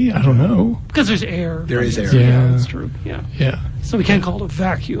legally. I don't know. Because there's air. There is air. Yeah, that's true. Yeah. So we can't call it a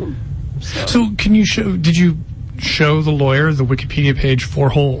vacuum. So can you show? Did you show the lawyer the Wikipedia page for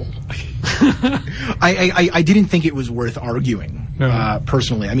hole? I didn't think it was worth arguing. No.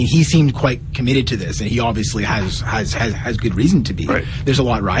 Personally, I mean, he seemed quite committed to this, and he obviously has good reason to be. Right. There's a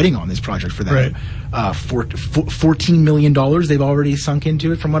lot riding on this project for them. Right. $14 million they've already sunk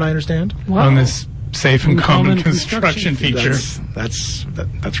into it, from what I understand. Wow. On this safe and common construction feature.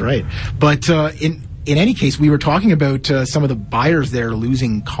 That's right. But in any case, we were talking about some of the buyers there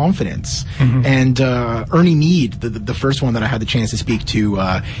losing confidence, and Ernie Mead, the first one that I had the chance to speak to,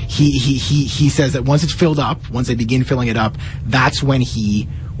 he says that once it's filled up, once they begin filling it up, that's when he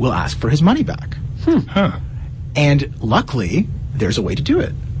will ask for his money back. Huh. And luckily, there's a way to do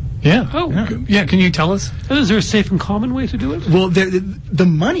it. Yeah. Oh, yeah. Can you tell us? Is there a safe and common way to do it? Well, the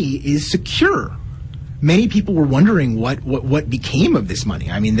money is secure. many people were wondering what became of this money.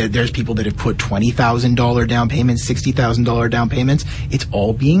 I mean, there's people that have put $20,000 down payments, $60,000 down payments. It's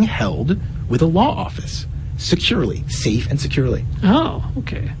all being held with a law office, securely, safe and securely. Oh,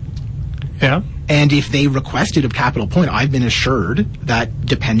 okay. Yeah. And if they requested of Capital Point, I've been assured that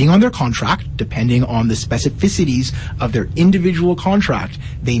depending on their contract, depending on the specificities of their individual contract,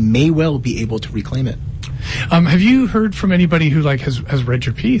 they may well be able to reclaim it. Have you heard from anybody who has read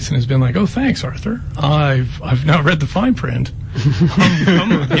your piece and has been like, "Oh, thanks, Arthur. I've now read the fine print.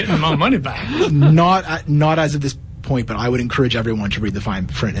 I'm getting my money back." Not as of this point, but I would encourage everyone to read the fine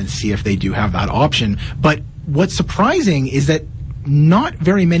print and see if they do have that option. But what's surprising is that not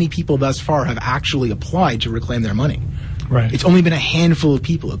very many people thus far have actually applied to reclaim their money. Right. It's only been a handful of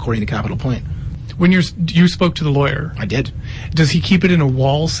people, according to Capital Point. When you spoke to the lawyer, I did. Does he keep it in a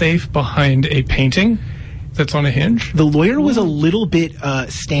wall safe behind a painting that's on a hinge? The lawyer was a little bit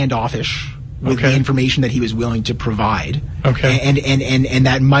standoffish with the information that he was willing to provide. Okay. And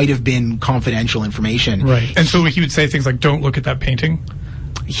that might have been confidential information. Right. And so he would say things like, "Don't look at that painting."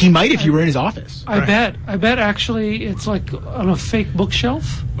 He might if you were in his office. I bet actually it's like on a fake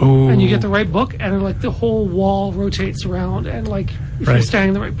bookshelf. Ooh. And you get the right book, and like the whole wall rotates around, and like if you're standing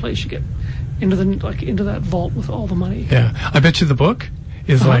in the right place, you get into that vault with all the money. Yeah. I bet you the book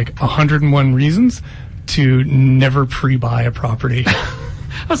is like 101 reasons to never pre-buy a property.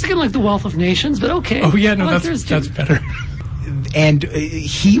 I was thinking like The Wealth of Nations, but okay. Oh yeah, no, that's better. And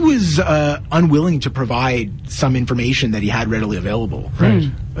he was unwilling to provide some information that he had readily available. Right.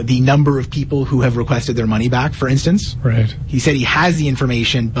 The number of people who have requested their money back, for instance. Right. He said he has the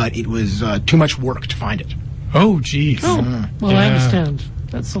information, but it was too much work to find it. Oh, geez. Oh, well, I understand.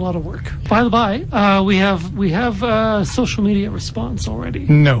 That's a lot of work. By the by, we have social media response already.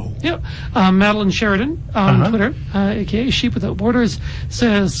 No. Yep. Madeline Sheridan on Twitter, aka Sheep Without Borders,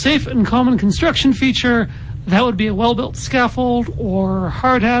 says safe and common construction feature. That would be a well-built scaffold, or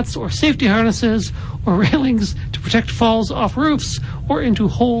hard hats, or safety harnesses, or railings to protect falls off roofs, or into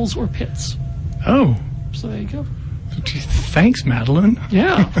holes or pits. Oh. So there you go. Thanks, Madeline.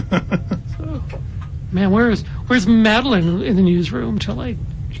 Yeah. So, man, where's Madeline in the newsroom to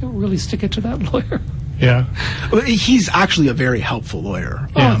really stick it to that lawyer? Yeah. Well, he's actually a very helpful lawyer.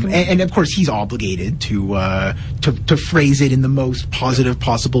 And of course he's obligated to phrase it in the most positive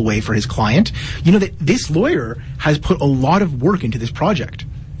possible way for his client. You know that this lawyer has put a lot of work into this project.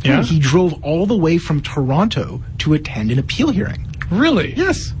 Yeah. He drove all the way from Toronto to attend an appeal hearing. Really?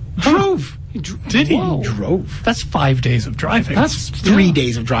 Yes. Drove. Did he? He drove. That's 5 days of driving. That's 3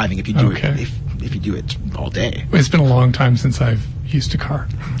 days of driving if you do it if you do it all day. It's been a long time since I've used a car.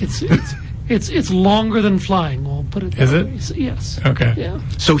 It's longer than flying. We'll put it that Is it? way. So, yes. Okay. Yeah.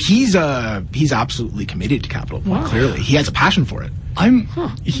 So he's absolutely committed to Capital Point. Wow. Clearly, he has a passion for it.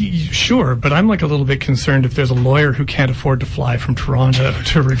 Sure, but I'm like a little bit concerned if there's a lawyer who can't afford to fly from Toronto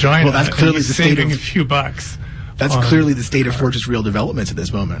to Regina. Well, that's clearly and he's the state saving of a few bucks. That's clearly the state of Fortress Real Developments at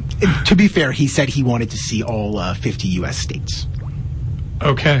this moment. To be fair, he said he wanted to see all 50 U.S. states.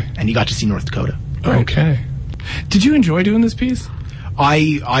 Okay. And he got to see North Dakota. Okay. Did you enjoy doing this piece?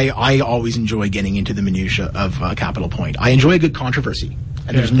 I always enjoy getting into the minutia of Capital Point. I enjoy a good controversy,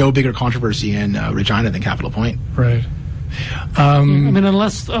 and there's no bigger controversy in Regina than Capital Point. Right. I mean,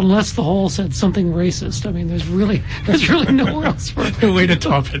 unless the whole said something racist. I mean, there's really nowhere else for it. No way to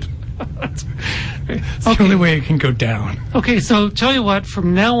top it. It's the only way it can go down. Okay, so tell you what,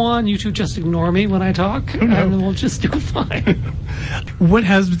 from now on, you two just ignore me when I talk, and we'll just do fine. What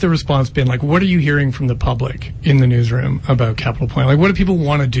has the response been? Like, what are you hearing from the public in the newsroom about Capital Point? Like, what do people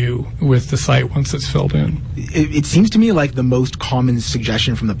want to do with the site once it's filled in? It seems to me like the most common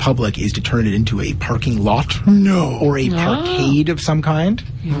suggestion from the public is to turn it into a parking lot. No. Or a parkade of some kind.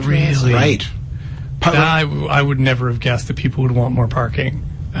 Really? Right. I would never have guessed that people would want more parking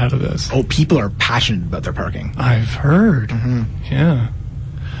out of this. Oh, people are passionate about their parking. I've heard. Mm-hmm. Yeah.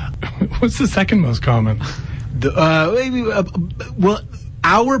 What's the second most common? Well,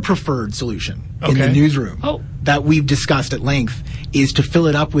 our preferred solution in the newsroom that we've discussed at length is to fill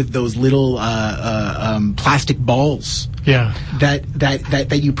it up with those little plastic balls. Yeah.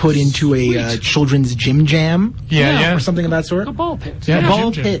 That you put into a children's gym jam. Yeah. Or something of that sort. A ball pit. Yeah,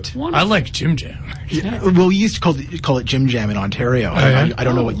 ball pit. I like Gym Jam. Yeah. Well, we used to call it Gym Jam in Ontario. I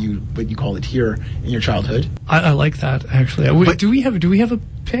don't know what you call it here in your childhood. I like that actually. But do we have a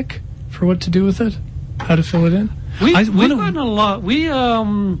pick for what to do with it? How to fill it in? We've gotten a lot. We are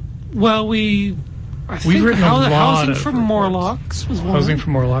I We've think written a lot housing of for reports. Morlocks was one. Housing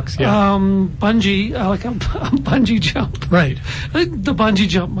for Morlocks, yeah. Bungee, like a bungee jump. Right. I think the bungee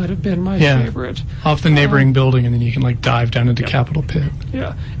jump might have been my favorite. Off the neighboring building, and then you can like dive down into Capitol Pit.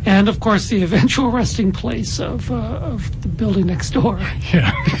 Yeah, and of course the eventual resting place of the building next door.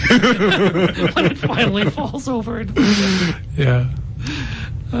 Yeah. When it finally falls over. Yeah.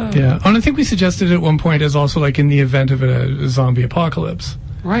 Yeah. And I think we suggested at one point as also like in the event of a zombie apocalypse.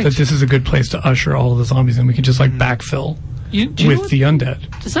 Right. That this is a good place to usher all of the zombies and we can just like backfill with the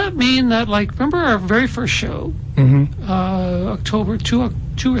undead. Does that mean that, like, remember our very first show, October, two or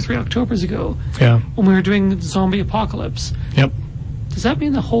three Octobers ago, when we were doing the zombie apocalypse? Yep. Does that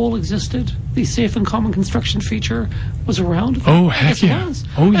mean the hole existed? The safe and common construction feature was around? Oh, heck yeah. It was.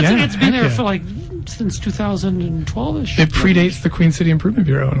 Oh, yeah. It's been there for like since 2012-ish. It predates the Queen City Improvement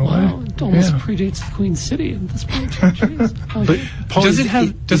Bureau in a way. It almost predates the Queen City at this point. Jeez. But Paul, is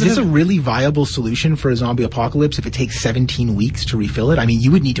this a really viable solution for a zombie apocalypse if it takes 17 weeks to refill it? I mean,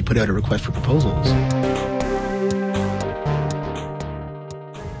 you would need to put out a request for proposals.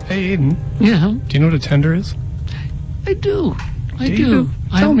 Hey, Aiden. Yeah? Do you know what a tender is? I do.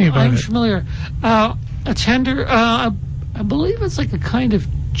 Tell me about I'm it. familiar. A tender, I believe it's like a kind of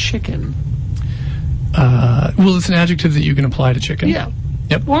chicken. Well, it's an adjective that you can apply to chicken. Yeah.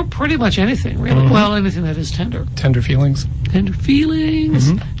 Yep. Or pretty much anything, really. Well, anything that is tender. Tender feelings. Tender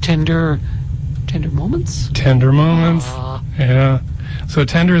feelings. Tender moments. Tender moments. Yeah. So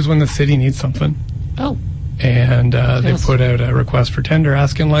tender is when the city needs something. Oh. And they put out a request for tender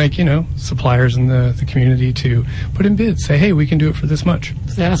asking, like, suppliers in the community to put in bids. Say, hey, we can do it for this much.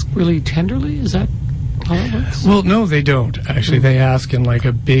 Do they ask really tenderly? Is that how it works? Well, no, they don't. Actually, they ask in, like,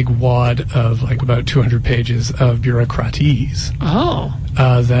 a big wad of, like, about 200 pages of bureaucratese. Oh.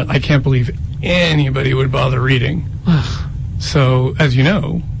 That I can't believe anybody would bother reading. So, as you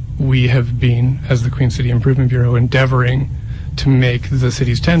know, we have been, as the Queen City Improvement Bureau, endeavoring to make the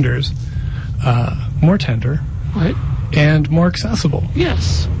city's tenders more tender, right, and more accessible.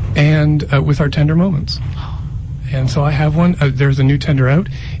 Yes, and with our tender moments. And so I have one. There's a new tender out.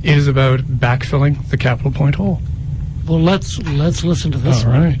 It is about backfilling the Capitol Point hole. Well, let's listen to this.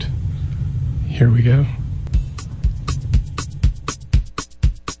 All right, here we go.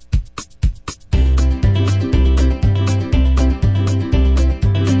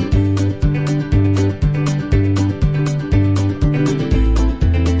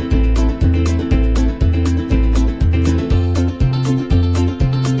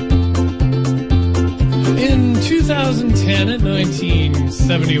 In 2010 at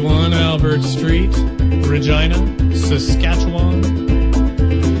 1971 Albert Street, Regina, Saskatchewan,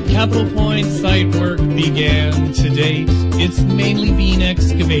 Capitol Point site work began. To date, it's mainly been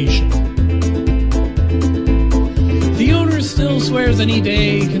excavation. The owner still swears any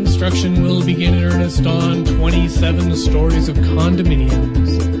day construction will begin in earnest on 27 stories of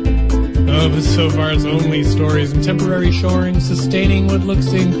condominiums. But so far it's only stories and temporary shoring, sustaining what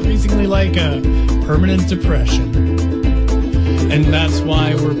looks increasingly like a permanent depression. And that's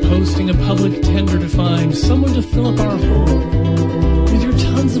why we're posting a public tender to find someone to fill up our hole with your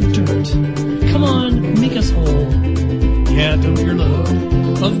tons of dirt. Come on, make us whole. Yeah, dump your load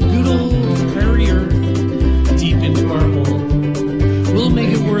of good old prairie earth deep into our hole. We'll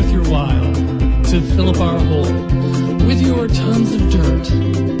make it worth your while to fill up our hole with your tons of dirt.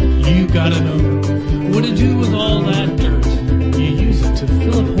 You gotta know what to do with all that dirt. You use it to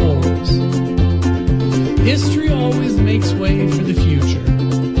fill up holes. History always makes way for the future.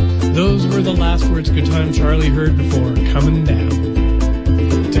 Those were the last words Good Time Charlie heard before coming down.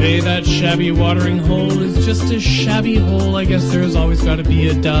 Today that shabby watering hole is just a shabby hole. I guess there's always gotta be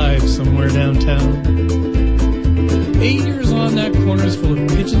a dive somewhere downtown. 8 years on, that corner's full of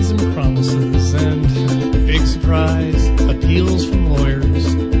pigeons and promises, and big surprise, appeals from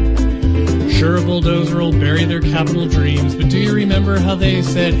lawyers. Sure, a bulldozer will bury their capital dreams, but do you remember how they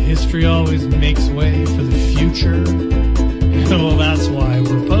said history always makes way for the future? Well, that's why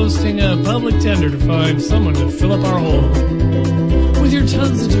we're posting a public tender to find someone to fill up our hole with your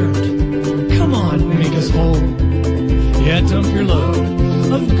tons of dirt. Come on, make us whole. Yeah, dump your load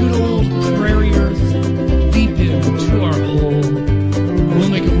of good old prairie earth deep into our hole. We'll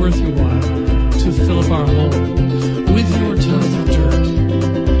make it worth your while to fill up our hole with your tons of dirt.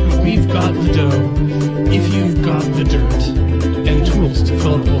 We've got the dough, if you've got the dirt, and tools to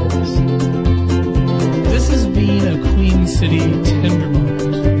fill up holes. This has been a Queen City tender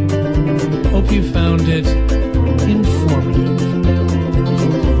moment. Hope you found it informative.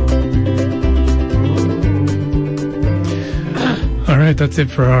 All right, that's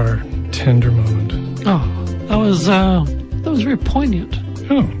it for our tender moment. Oh, that was very poignant.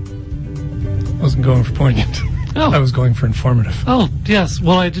 Oh. wasn't going for poignant. Oh. I was going for informative. Oh, yes.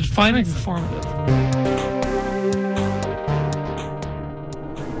 Well, I did find it informative.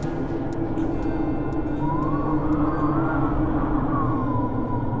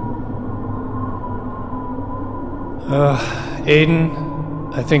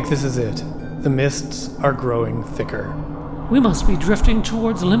 Aiden, I think this is it. The mists are growing thicker. We must be drifting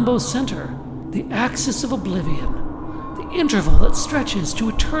towards Limbo's center, the axis of oblivion, the interval that stretches to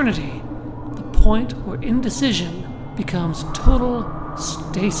eternity, the point where indecision becomes total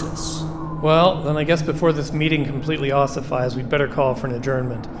stasis. Well, then I guess before this meeting completely ossifies, we'd better call for an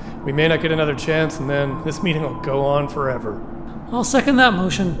adjournment. We may not get another chance, and then this meeting will go on forever. I'll second that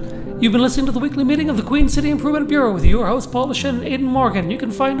motion. You've been listening to the weekly meeting of the Queen City Improvement Bureau with your host, Paul Leshen and Aidan Morgan. You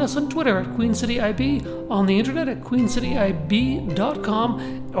can find us on Twitter at QueenCityIB, on the internet at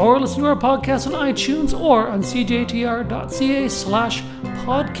queencityib.com, or listen to our podcast on iTunes or on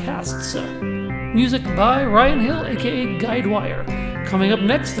cjtr.ca/podcasts. Music by Ryan Hill, aka Guidewire. Coming up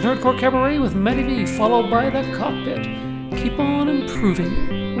next, the Nerdcore Cabaret with Medi V, followed by The Cockpit. Keep on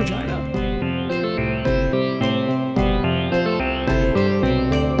improving, Regina.